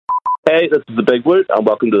Hey, this is the Big Woot, and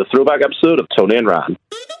welcome to the Throwback episode of Tony and Ryan.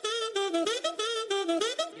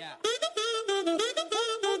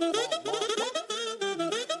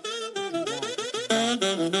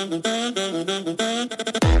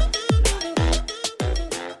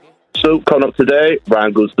 So, coming up today,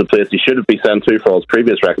 Ryan goes to the place he should be sent to for all his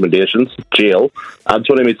previous recommendations, jail, and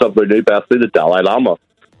Tony meets up with her new bestie, the Dalai Lama.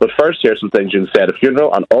 But first, here's some things you can say at a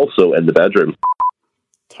funeral and also in the bedroom.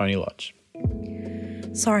 Tony Lodge.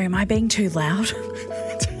 Sorry, am I being too loud?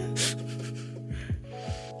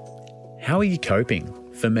 How are you coping?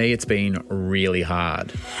 For me, it's been really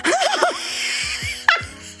hard.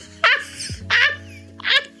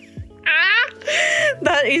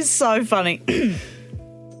 That is so funny. Do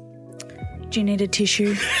you need a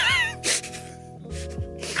tissue?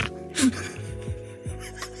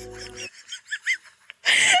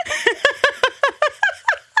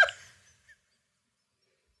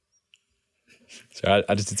 So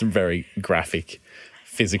I just did some very graphic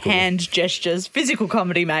physical... Hand gestures. Physical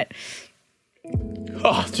comedy, mate.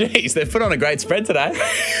 Oh, geez, they've put on a great spread today.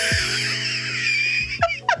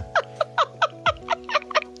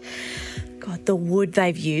 God, the wood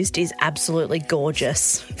they've used is absolutely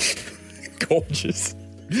gorgeous. Gorgeous.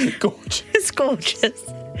 Gorgeous. It's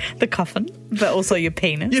gorgeous. The coffin, but also your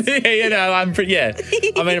penis. Yeah.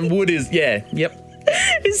 I mean, wood is, yep.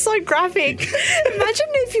 It's so graphic. Imagine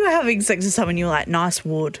if you were having sex with someone, you were like, nice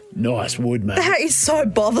wood. Nice wood, mate. That is so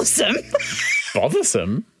bothersome.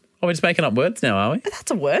 Bothersome? Oh, we're just making up words now, are we?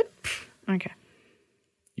 That's a word. Okay.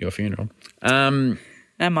 Your funeral. And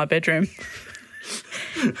my bedroom.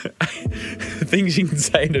 Things you can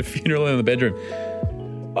say in a funeral in the bedroom.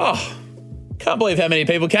 Oh, can't believe how many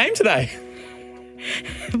people came today.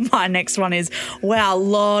 My next one is, wow, a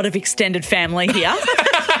lot of extended family here.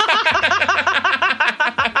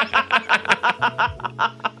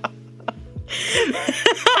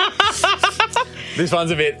 This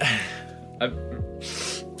one's a bit...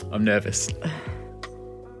 I'm nervous.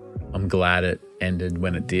 I'm glad it ended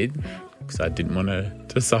when it did because I didn't want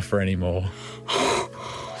to suffer anymore.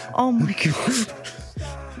 Oh, my God.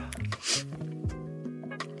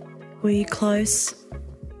 Were you close?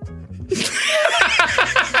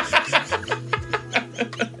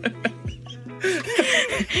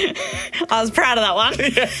 I was proud of that one.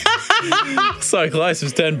 Yeah. So close,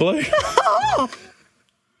 it's turned blue. Oh.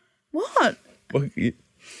 What?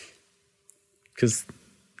 Because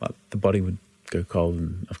the body would go cold,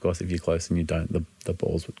 and of course, if you're close and you don't, the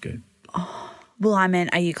balls would go. Oh. Well, I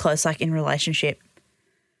meant, are you close, like in relationship?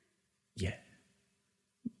 Yeah.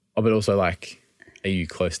 Oh, but also, like, are you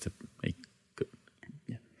close to? Good?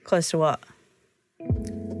 Yeah. Close to what?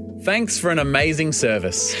 Thanks for an amazing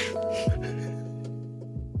service.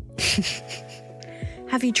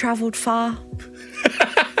 Have you travelled far?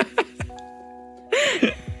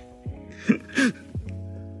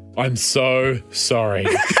 I'm so sorry.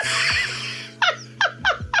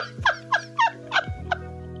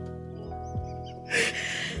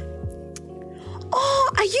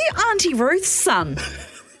 Oh, are you Auntie Ruth's son?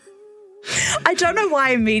 I don't know why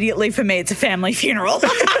immediately for me it's a family funeral.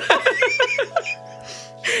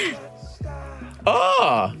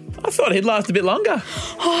 Oh, I thought he'd last a bit longer.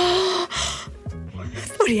 Oh, I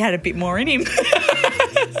thought he had a bit more in him.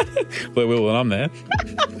 Well, when I'm there.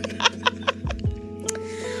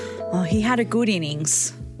 Oh, he had a good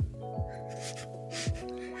innings.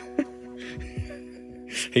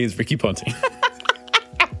 He's Ricky Ponting.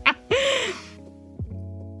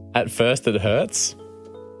 At first it hurts,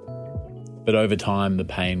 but over time the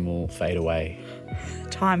pain will fade away.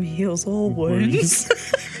 Time heals all wounds.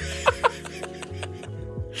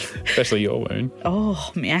 Especially your wound.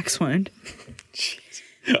 Oh, my axe wound. Jeez.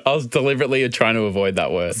 I was deliberately trying to avoid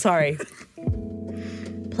that word. Sorry.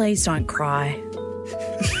 Please don't cry.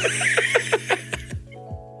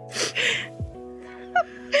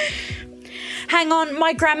 Hang on,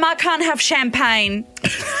 my grandma can't have champagne.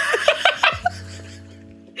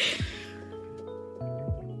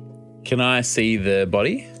 Can I see the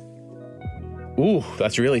body? Ooh,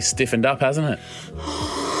 that's really stiffened up, hasn't it?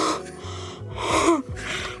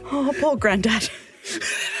 Oh, poor Grandad.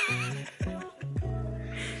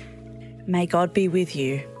 May God be with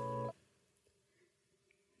you.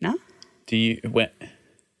 No? Do you... When,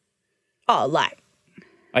 Oh, like...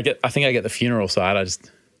 I think I get the funeral side. I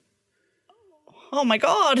just... Oh, my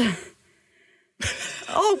God.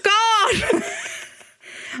 Oh, God.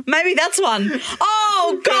 Maybe that's one.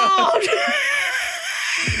 Oh, God.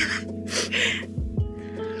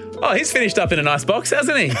 Oh, he's finished up in a nice box,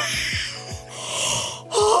 hasn't he?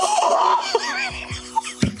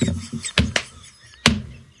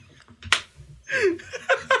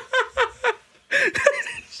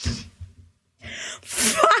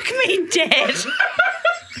 me dead.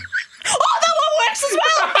 Oh, that one works as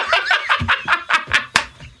well.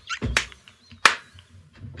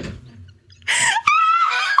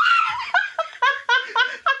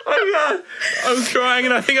 Oh, God. I was crying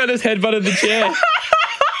and I think I just headbutted the chair.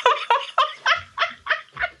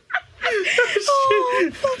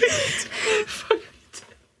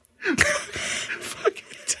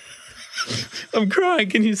 I'm crying.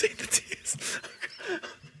 Can you see the tears?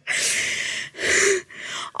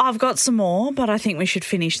 I've got some more, but I think we should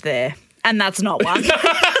finish there. And that's not one. Hey,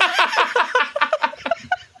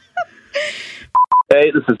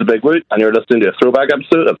 this is the Big Woot, and you're listening to a throwback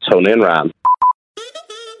episode of Tony and Ran.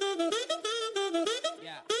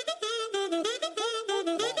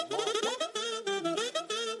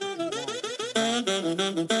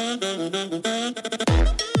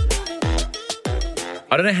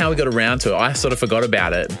 I don't know how we got around to it. I sort of forgot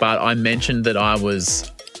about it, but I mentioned that I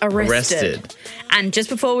was arrested. And just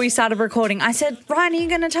before we started recording, I said, Ryan, are you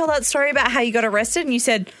going to tell that story about how you got arrested? And you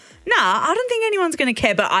said, nah, I don't think anyone's going to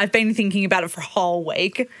care, but I've been thinking about it for a whole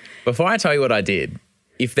week. Before I tell you what I did,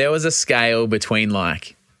 if there was a scale between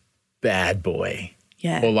like bad boy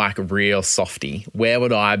or like real softy, where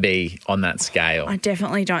would I be on that scale? I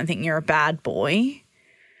definitely don't think you're a bad boy.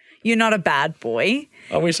 You're not a bad boy.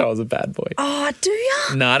 I wish I was a bad boy. Oh, do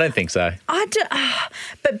you? No, I don't think so. I do,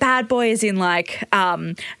 but bad boy is in like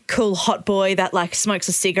cool hot boy that like smokes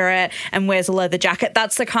a cigarette and wears a leather jacket.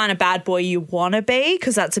 That's the kind of bad boy you want to be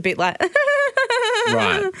because that's a bit like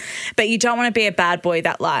right. But you don't want to be a bad boy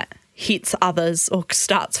that like hits others or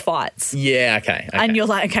starts fights. Yeah, okay. And you're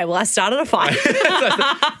like, okay, well, I started a fight.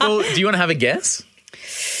 Well, do you want to have a guess?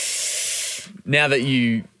 Now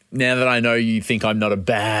that I know you think I'm not a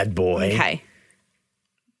bad boy. Okay.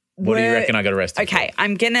 What do you reckon I got arrested for? Okay,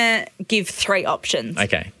 I'm going to give 3 options.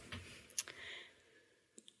 Okay.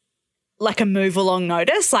 Like a move along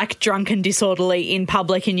notice, like drunk and disorderly in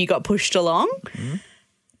public and you got pushed along. Mm-hmm.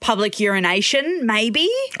 Public urination, maybe.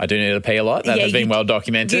 I do need to pee a lot. That has been well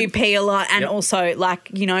documented. You pee a lot and also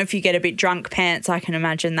like, you know, if you get a bit drunk pants, I can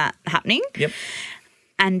imagine that happening. Yep.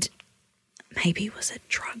 And maybe was it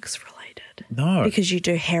drugs related? No. Because you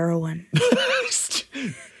do heroin.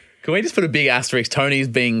 Can we just put a big asterisk? Tony's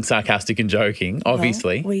being sarcastic and joking,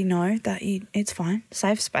 obviously. Well, we know that it's fine.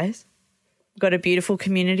 Safe space. Got a beautiful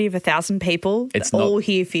community of 1,000 people. It's all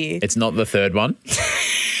here for you. It's not the third one.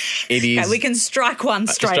 It is. Okay, we can strike one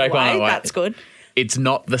straight away. That's good. It's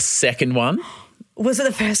not the second one. Was it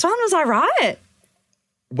the first one? Was I right?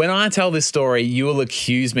 When I tell this story, you will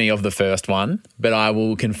accuse me of the first one, but I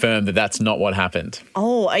will confirm that that's not what happened.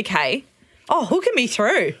 Oh, okay. Oh, hooking me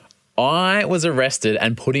through. I was arrested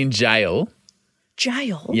and put in jail.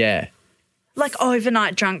 Jail? Yeah. Like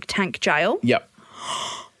overnight drunk tank jail? Yep.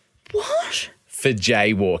 What? For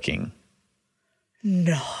jaywalking.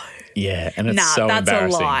 No. Yeah, and it's so embarrassing.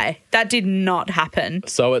 That's a lie. That did not happen.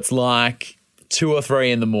 So it's like 2 or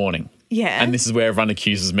 3 in the morning. Yeah. And this is where everyone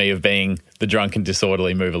accuses me of being the drunk and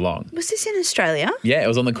disorderly move along. Was this in Australia? Yeah, it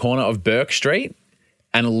was on the corner of Burke Street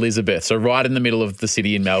and Elizabeth. So right in the middle of the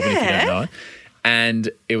city in Melbourne, if you don't know. And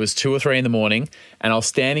it was 2 or 3 in the morning and I was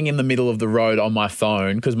standing in the middle of the road on my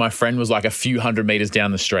phone because my friend was like a few hundred metres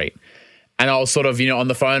down the street. And I was sort of, on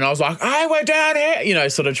the phone. I was like, hey, we're down here,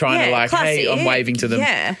 sort of trying to like, classy. Hey, I'm waving to them.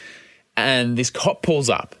 Yeah. And this cop pulls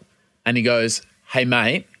up and he goes, hey,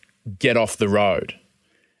 mate, get off the road.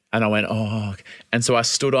 And I went, oh. And so I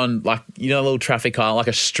stood on like, a little traffic island, like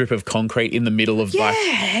a strip of concrete in the middle of so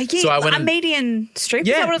I went a median strip,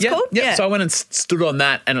 is that what it's called? Yeah. So I went and stood on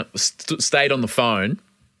that and stayed on the phone,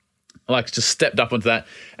 like just stepped up onto that.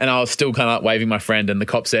 And I was still kind of like waving my friend and the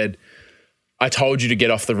cop said, I told you to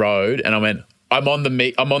get off the road. And I went, I'm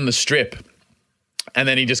on the strip. And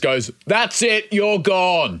then he just goes, that's it, you're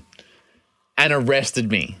gone. And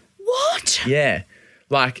arrested me. What? Yeah.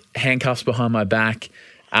 Like handcuffs behind my back.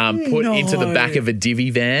 Put into the back of a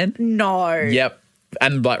divvy van. No. Yep.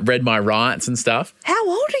 And like read my rights and stuff. How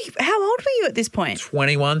old were you at this point?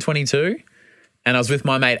 21, 22. And I was with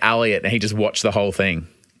my mate Elliot and he just watched the whole thing.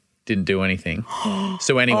 Didn't do anything.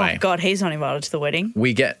 So anyway. Oh, God, he's not invited to the wedding.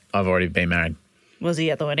 I've already been married. Was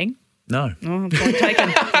he at the wedding? No. Oh, point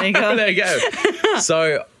taken. There you go. There you go.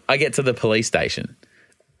 So I get to the police station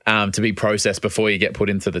to be processed before you get put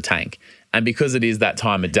into the tank. And because it is that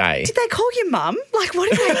time of day. Did they call your mum? Like, what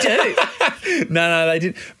did they do? No, they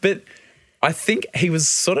didn't. But I think he was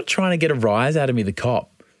sort of trying to get a rise out of me, the cop.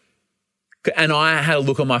 And I had a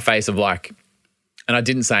look on my face of like, and I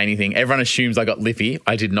didn't say anything. Everyone assumes I got lippy.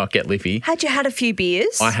 I did not get lippy. Had you had a few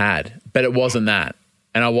beers? I had, but it wasn't that.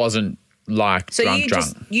 And I wasn't like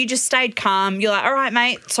drunk. You just stayed calm. You're like, all right,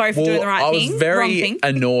 mate, sorry for doing the right thing. I was very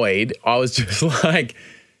annoyed. I was just like,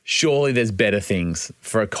 surely there's better things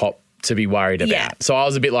for a cop to be worried about. Yeah. So I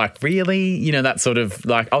was a bit like, really? You know, that sort of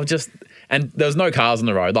like, and there was no cars on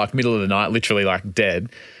the road, like middle of the night, literally like dead.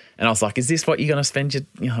 And I was like, is this what you're going to spend your,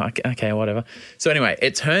 okay, whatever. So anyway,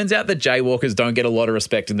 it turns out that jaywalkers don't get a lot of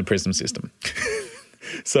respect in the prison system.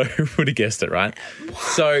 So who would have guessed it, right?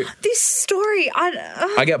 So This story,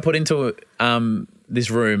 I get put into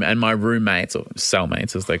this room and my roommates, or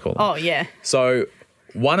cellmates as they call them. Oh, yeah. So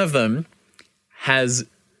one of them has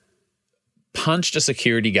punched a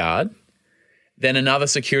security guard. Then another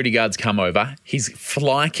security guard's come over. He's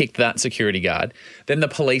fly kicked that security guard. Then the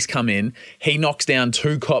police come in. He knocks down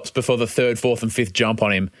 2 cops before the 3rd, 4th and 5th jump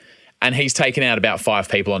on him. And he's taken out about 5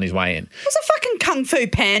 people on his way in. It was a fucking Kung Fu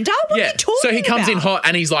Panda. What are you talking about? So he comes in hot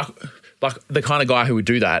and he's like the kind of guy who would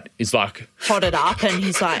do that is like... Hotted up and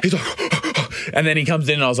he's like... And then he comes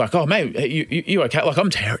in and I was like, oh, mate, you okay? Like,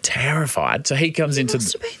 I'm terrified. So he comes into...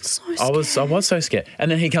 must have been so scared. I was so scared.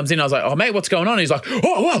 And then he comes in and I was like, oh, mate, what's going on? And he's like,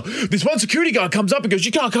 oh, well, this one security guard comes up and goes,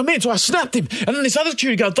 you can't come in. So I snapped him. And then this other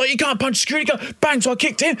security guard thought, you can't punch a security guard. Bang, so I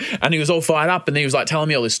kicked him. And he was all fired up and he was like telling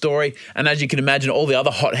me all this story. And as you can imagine, all the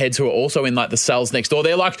other hotheads who are also in like the cells next door,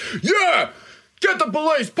 they're like, yeah, get the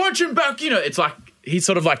police, punch him back. You know, it's like... He's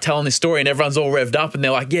sort of like telling this story and everyone's all revved up and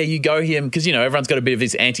they're like, yeah, you go here. Because, you know, everyone's got a bit of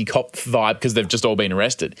this anti-cop vibe because they've just all been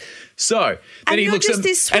arrested. So then he looks at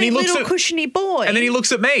this sweet little cushiony boy. And then he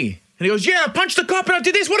looks at me and he goes, yeah, I punched the cop and I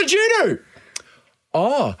did this. What did you do?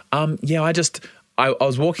 Oh, yeah, I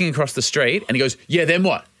was walking across the street and he goes, yeah, then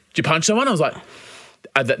what? Did you punch someone? I was like,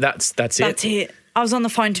 that's it. That's it. I was on the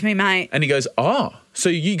phone to me, mate. And he goes, oh, so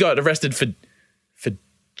you got arrested for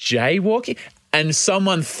jaywalking? And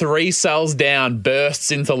someone 3 cells down bursts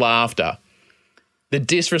into laughter. The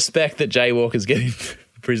disrespect that jaywalkers get in the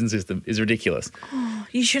prison system is ridiculous.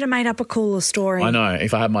 You should have made up a cooler story. I know.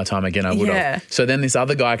 If I had my time again, I would have. So then this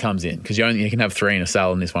other guy comes in because you can have 3 in a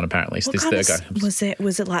cell in this one apparently. So this third guy. Was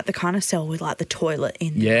it like the kind of cell with like the toilet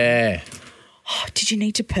in? Yeah. Oh, did you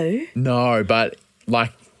need to poo? No, but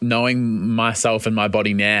like knowing myself and my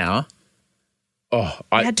body now, You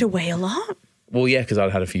had to wee a lot? Well, yeah, because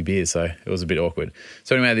I'd had a few beers, so it was a bit awkward.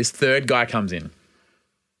 So anyway, this third guy comes in.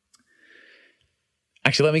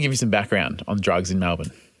 Actually, let me give you some background on drugs in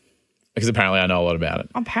Melbourne because apparently I know a lot about it.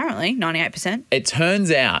 Apparently, 98%. It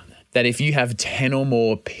turns out that if you have 10 or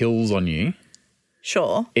more pills on you,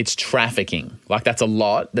 sure, it's trafficking. Like that's a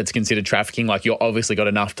lot. That's considered trafficking. Like you're obviously got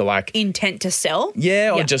enough to like... Intent to sell?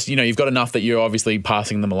 Yeah, or just, you've got enough that you're obviously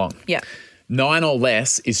passing them along. Yeah. 9 or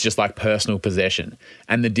less is just like personal possession.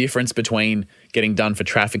 And the difference between getting done for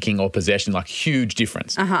trafficking or possession, like huge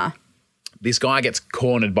difference. Uh-huh. This guy gets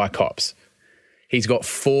cornered by cops. He's got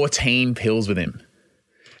 14 pills with him.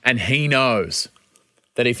 And he knows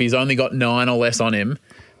that if he's only got 9 or less on him,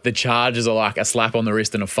 the charges are like a slap on the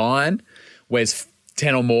wrist and a fine. Whereas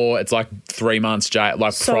 10 or more, it's like 3 months jail,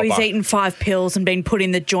 like so proper. He's eaten 5 pills and been put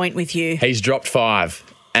in the joint with you. He's dropped 5.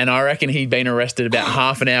 And I reckon he'd been arrested about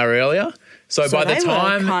half an hour earlier. So by the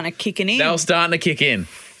time kind of kicking in, they were starting to kick in,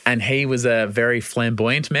 and he was a very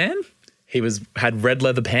flamboyant man. He had red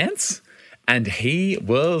leather pants, and he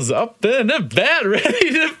was up and about, ready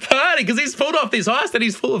to party because he's pulled off this heist, and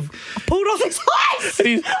he's full of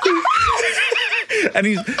and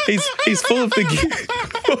he's full of the.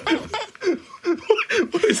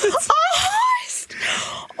 What is it?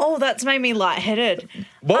 Oh, that's made me lightheaded.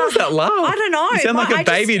 What was that laugh? I don't know. You sound like a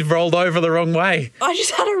baby had rolled over the wrong way. I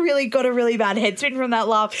just got a really bad head spin from that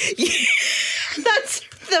laugh. That's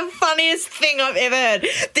the funniest thing I've ever heard.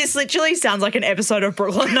 This literally sounds like an episode of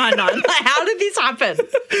Brooklyn Nine-Nine. Like, how did this happen?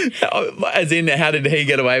 As in, how did he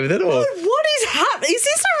get away with it? Or? What is happening? Is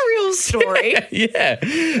this a real story?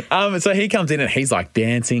 Yeah. So he comes in and he's like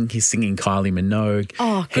dancing. He's singing Kylie Minogue.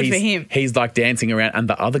 Oh, good for him. He's like dancing around. And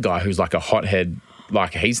the other guy who's like a hothead,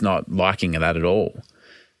 like he's not liking that at all.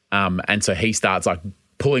 And so he starts like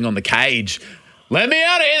pulling on the cage. Let me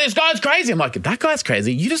out of here. This guy's crazy. I'm like, that guy's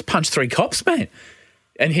crazy. You just punched 3 cops, mate.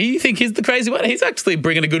 And you think he's the crazy one? He's actually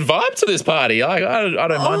bringing a good vibe to this party. I don't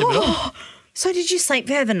mind him at all. So did you sleep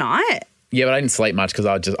there the night? Yeah, but I didn't sleep much because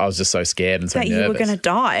I was just so scared and so nervous. That you were going to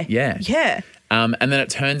die. Yeah. Yeah. And then it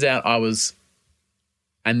turns out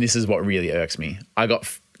and this is what really irks me, I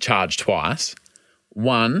got charged twice.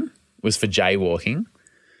 One was for jaywalking,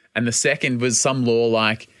 and the second was some law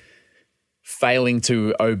like failing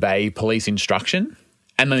to obey police instruction.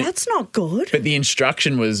 And that's not good. But the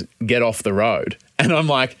instruction was get off the road. And I'm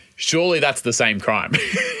like, surely that's the same crime.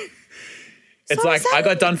 It's like I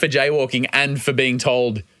got done for jaywalking and for being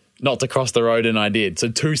told not to cross the road, and I did. So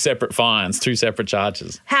 2 separate fines, 2 separate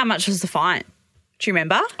charges. How much was the fine? Do you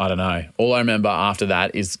remember? I don't know. All I remember after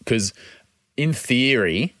that is because in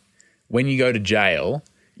theory, when you go to jail,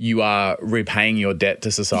 you are repaying your debt to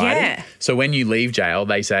society. Yeah. So when you leave jail,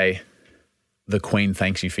 they say, the Queen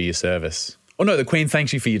thanks you for your service. Oh, no, the Queen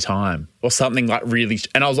thanks you for your time or something like really.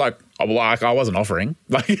 And I was like, I wasn't offering.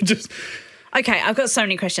 Like, it just. Okay, I've got so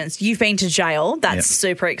many questions. You've been to jail. That's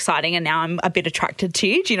super exciting. And now I'm a bit attracted to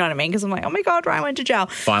you. Do you know what I mean? Because I'm like, oh, my God, Ryan went to jail.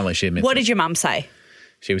 Finally, she admits What it. did your mum say?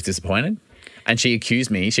 She was disappointed. And she accused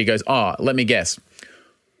me. She goes, oh, let me guess.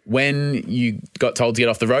 When you got told to get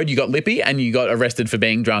off the road, you got lippy and you got arrested for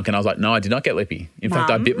being drunk. And I was like, no, I did not get lippy. In fact,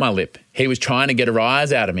 I bit my lip. He was trying to get a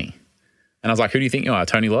rise out of me. And I was like, who do you think you are,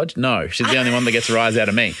 Tony Lodge? No, she's the only one that gets a rise out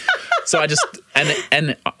of me. So I just,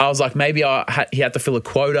 and I was like, maybe he had to fill a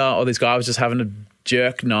quota, or this guy was just having a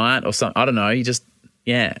jerk night or something. I don't know.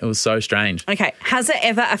 It was so strange. Okay. Has it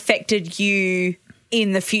ever affected you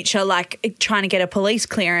in the future, like trying to get a police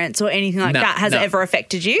clearance or anything like that? Has it ever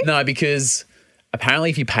affected you? No, because apparently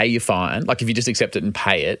if you pay your fine, like if you just accept it and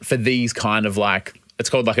pay it for these kind of like, it's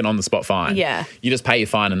called like an on-the-spot fine. Yeah. You just pay your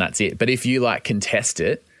fine and that's it. But if you like contest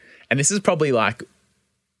it, and this is probably like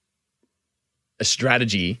a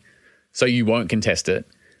strategy so you won't contest it,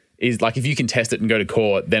 is like if you contest it and go to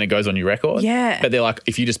court, then it goes on your record. Yeah. But they're like,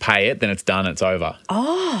 if you just pay it, then it's done, it's over.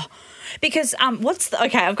 Oh, because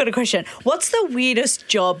okay, I've got a question. What's the weirdest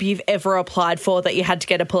job you've ever applied for that you had to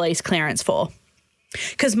get a police clearance for?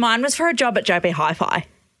 Because mine was for a job at JB Hi-Fi.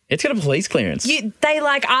 It's got a police clearance. They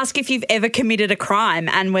like ask if you've ever committed a crime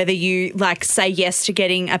and whether you like say yes to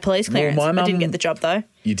getting a police clearance. my I mum- didn't get the job though.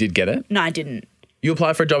 You did get it? No, I didn't. You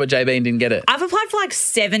applied for a job at JB and didn't get it? I've applied for like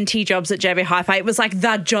 70 jobs at JB Hi-Fi. It was like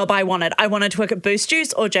the job I wanted. I wanted to work at Boost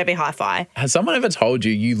Juice or JB Hi-Fi. Has someone ever told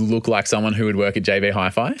you look like someone who would work at JB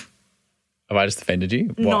Hi-Fi? Have I just offended you?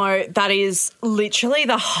 What? No, that is literally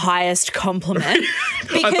the highest compliment.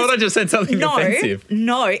 I thought I just said something offensive.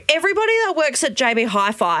 No, everybody that works at JB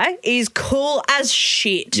Hi-Fi is cool as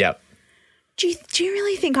shit. Yep. Do you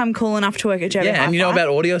really think I'm cool enough to work at JB Hi-Fi? Yeah, and you know about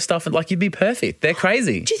audio stuff, and like you'd be perfect. They're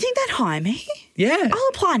crazy. Do you think they'd hire me? Yeah. I'll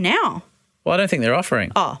apply now. Well, I don't think they're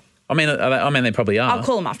offering. Oh. I mean, they probably are. I'll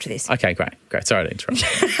call them after this. Okay, great. Sorry to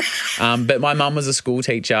interrupt. But my mum was a school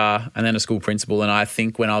teacher and then a school principal, and I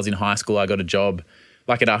think when I was in high school, I got a job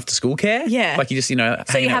like at after school care. Yeah. Like you just,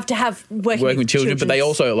 So you have to have working with children, but they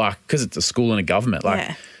also like, because it's a school and a government,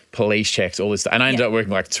 like police checks, all this stuff. And I ended up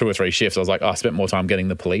working like 2 or 3 shifts. I was like, I spent more time getting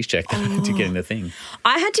the police check than to getting the thing.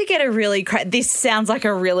 I had to get a really, this sounds like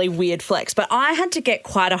a really weird flex, but I had to get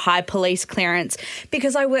quite a high police clearance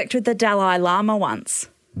because I worked with the Dalai Lama once.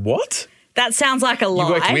 What? That sounds like a lie.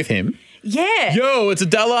 You worked with him? Yeah. Yo, it's a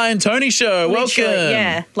Dalai and Tony show. Literally, Welcome.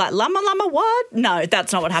 yeah. Like, llama, what? No,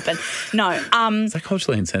 that's not what happened. No. Is that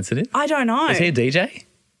culturally insensitive? I don't know. Is he a DJ?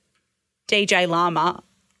 DJ Lama.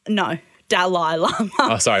 No, Dalai Lama.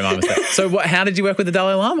 Oh, sorry, my mistake. So how did you work with the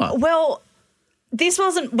Dalai Lama? Well,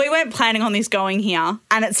 we weren't planning on this going here,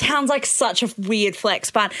 and it sounds like such a weird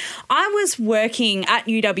flex, but I was working at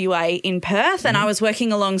UWA in Perth and I was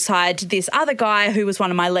working alongside this other guy who was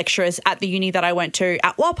one of my lecturers at the uni that I went to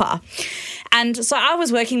at Whopper. And so I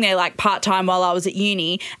was working there like part-time while I was at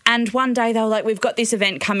uni, and one day they were like, we've got this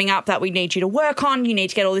event coming up that we need you to work on. You need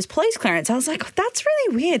to get all this police clearance. I was like, that's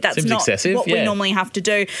really weird. That's Seems not excessive, what we normally have to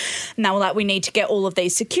do. And they were like, we need to get all of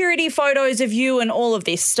these security photos of you and all of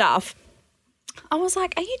this stuff. I was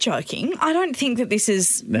like, are you joking? I don't think that this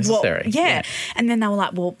is necessary. Yeah. And then they were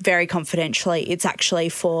like, well, very confidentially, it's actually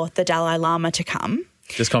for the Dalai Lama to come.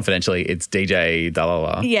 Just confidentially, it's DJ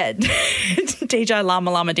Dalala. Yeah, DJ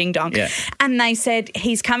Lama Ding Dong. Yeah. And they said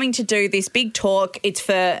he's coming to do this big talk. It's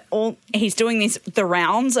for he's doing the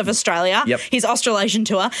rounds of Australia. Yep. His Australasian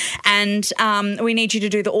tour, and we need you to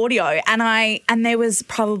do the audio. And there was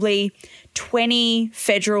probably 20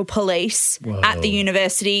 federal police at the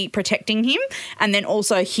university protecting him, and then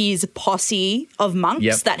also his posse of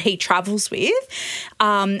monks that he travels with.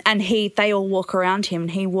 And they all walk around him,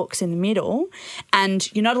 and he walks in the middle, and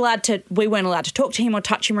we weren't allowed to talk to him or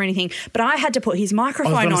touch him or anything, but I had to put his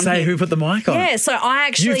microphone on him. I was going to say, who put the mic on? Yeah, so I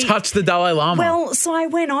actually... You touched the Dalai Lama. Well, so I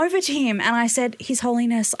went over to him and I said, His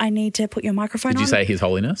Holiness, I need to put your microphone on. Did you say His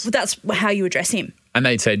Holiness? Well, that's how you address him. And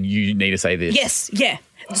they said, you need to say this? Yes, yeah.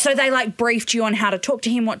 So they briefed you on how to talk to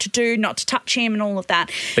him, what to do, not to touch him and all of that.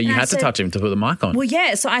 But you had to touch him to put the mic on. Well,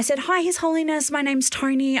 yeah. So I said, hi, His Holiness, my name's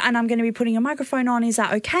Tony and I'm going to be putting a microphone on. Is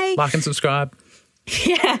that okay? Like and subscribe.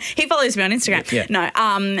 Yeah, he follows me on Instagram. Yeah. No,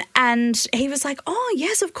 and he was like, oh,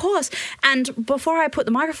 yes, of course. And before I put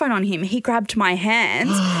the microphone on him, he grabbed my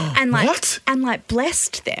hands and What? And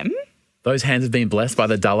blessed them. Those hands have been blessed by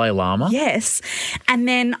the Dalai Lama? Yes. And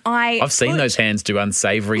then I've seen those hands do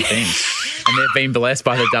unsavory things. And they've been blessed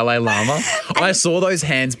by the Dalai Lama. I saw those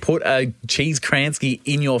hands put a cheese Kransky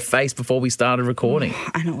in your face before we started recording.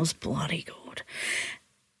 And it was bloody good.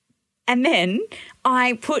 And then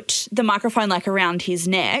I put the microphone like around his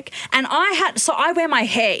neck, and I wear my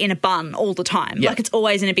hair in a bun all the time. Yeah. Like it's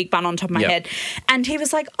always in a big bun on top of my head. And he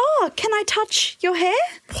was like, "Oh, can I touch your hair?"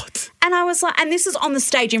 What? And I was like, and this is on the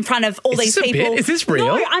stage in front of all these people. Is this real?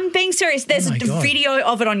 No, I'm being serious. There's a video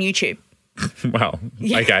of it on YouTube. Wow.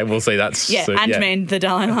 Yeah. Okay, we'll see. That's me and the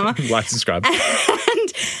Dalai Lama. Like, subscribe.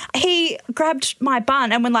 And he grabbed my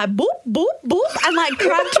bun and went like boop, boop, boop, and like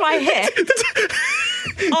grabbed my hair.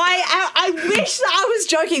 I wish that I was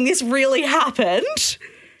joking. This really happened.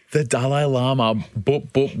 The Dalai Lama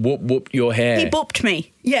boop, boop, whoop, whoop your hair. He booped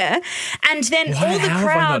me. Yeah. And then all the crowd. How have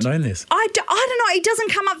I not known this? I don't know. It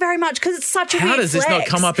doesn't come up very much because it's such a weird flex. How does this not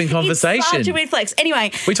come up in conversation? It's such a weird flex.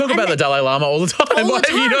 Anyway. We talk about the Dalai Lama all the time. Why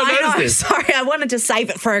have you not noticed this? Sorry, I wanted to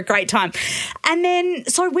save it for a great time. And then,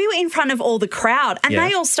 so we were in front of all the crowd and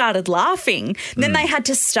they all started laughing. Then they had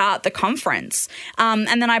to start the conference.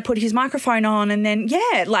 And then I put his microphone on and then,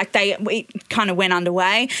 it kind of went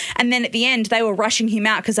underway. And then at the end, they were rushing him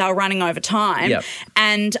out because they were running over time. Yep.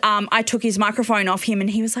 And I took his microphone off him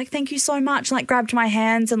and he was like, "Thank you so much," like grabbed my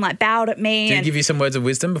hands and like bowed at me. Did he give you some words of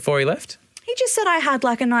wisdom before he left? He just said I had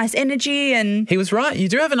like a nice energy and... He was right. You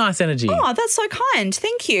do have a nice energy. Oh, that's so kind.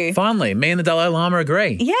 Thank you. Finally, me and the Dalai Lama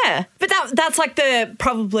agree. Yeah. But that's like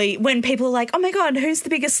probably when people are like, "Oh my God, who's the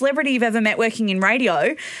biggest celebrity you've ever met working in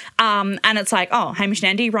radio?" And it's like, oh, Hamish and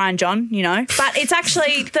Andy, Ryan John, you know. But it's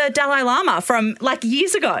actually the Dalai Lama from like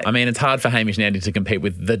years ago. I mean, it's hard for Hamish and Andy to compete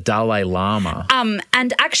with the Dalai Lama.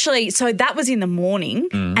 And actually, so that was in the morning.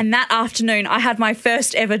 And that afternoon, I had my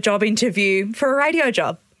first ever job interview for a radio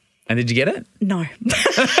job. And did you get it? No.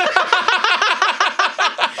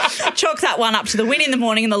 Chalk that one up to the win in the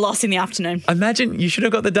morning and the loss in the afternoon. Imagine you should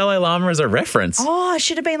have got the Dalai Lama as a reference. Oh, I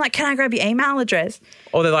should have been like, "Can I grab your email address?"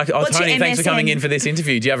 Or they're like, "Oh, What's Tony, your thanks for coming MSN? in for this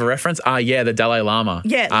interview. Do you have a reference?" Yeah, the Dalai Lama.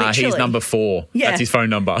 Yeah, literally. He's number 4. Yeah. That's his phone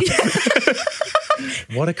number. Yeah.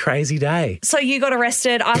 What a crazy day. So you got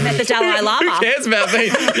arrested. I met the Dalai Lama. Who cares about me?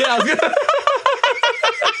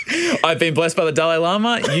 I've been blessed by the Dalai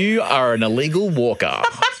Lama. You are an illegal walker.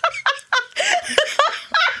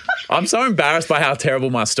 I'm so embarrassed by how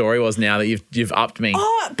terrible my story was now that you've upped me.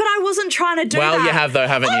 Oh, but I wasn't trying to do that. Well, you have though,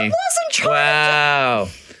 haven't you? I wasn't trying Wow.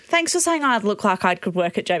 Thanks for saying I'd look like I could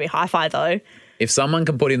work at JB Hi-Fi though. If someone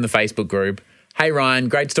can put in the Facebook group, "Hey Ryan,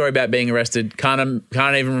 great story about being arrested. Can't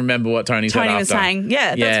even remember what Tony said after." Tony was saying,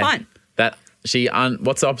 yeah, that's fine.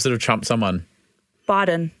 What's the opposite of Trump someone?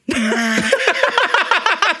 Biden.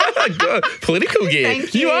 Good. Political gear.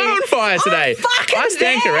 Thank you. You are on fire today. I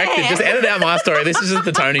stand corrected. Just edit out my story. This is just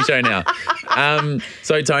the Tony show now.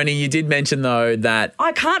 So, Tony, you did mention, though, that...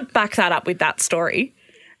 I can't back that up with that story.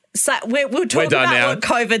 So we'll talk done about now. what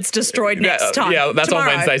COVID's destroyed next time. Yeah, that's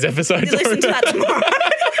tomorrow. on Wednesday's episode. You listen to that tomorrow.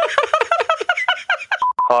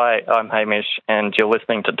 Hi, I'm Hamish, and you're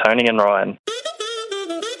listening to Tony and Ryan.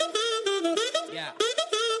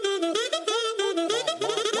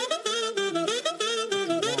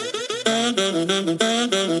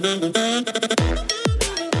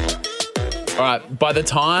 All right, by the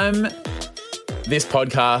time this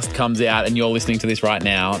podcast comes out and you're listening to this right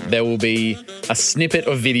now, there will be a snippet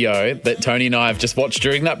of video that Tony and I have just watched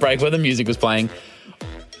during that break where the music was playing,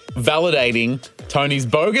 validating Tony's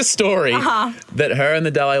bogus story that her and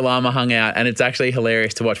the Dalai Lama hung out, and it's actually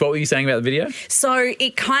hilarious to watch. What were you saying about the video? So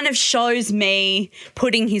it kind of shows me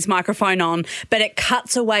putting his microphone on, but it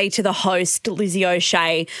cuts away to the host, Lizzie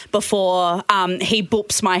O'Shea, before he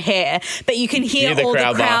boops my hair. But you can hear all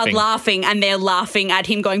the crowd laughing, and they're laughing at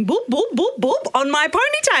him going boop, boop, boop, boop on my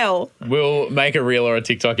ponytail. We'll make a reel or a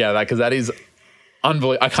TikTok out of that because that is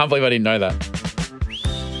unbelievable. I can't believe I didn't know that.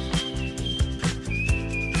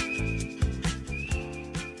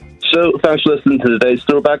 So, thanks for listening to today's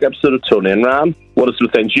Throwback episode of Tony and Ryan. What are some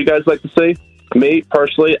things you guys like to see? Me,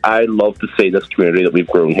 personally, I love to see this community that we've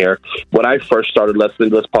grown here. When I first started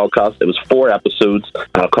listening to this podcast, it was 4 episodes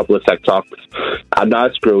and a couple of TikToks. And now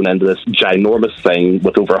it's grown into this ginormous thing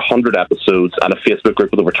with over 100 episodes and a Facebook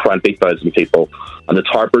group with over 20,000 people. And the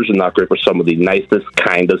Tarpers in that group are some of the nicest,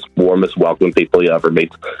 kindest, warmest, welcoming people you ever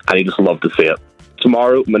meet. And you just love to see it.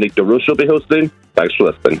 Tomorrow, Monique DeRoche will be hosting. Thanks for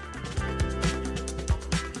listening.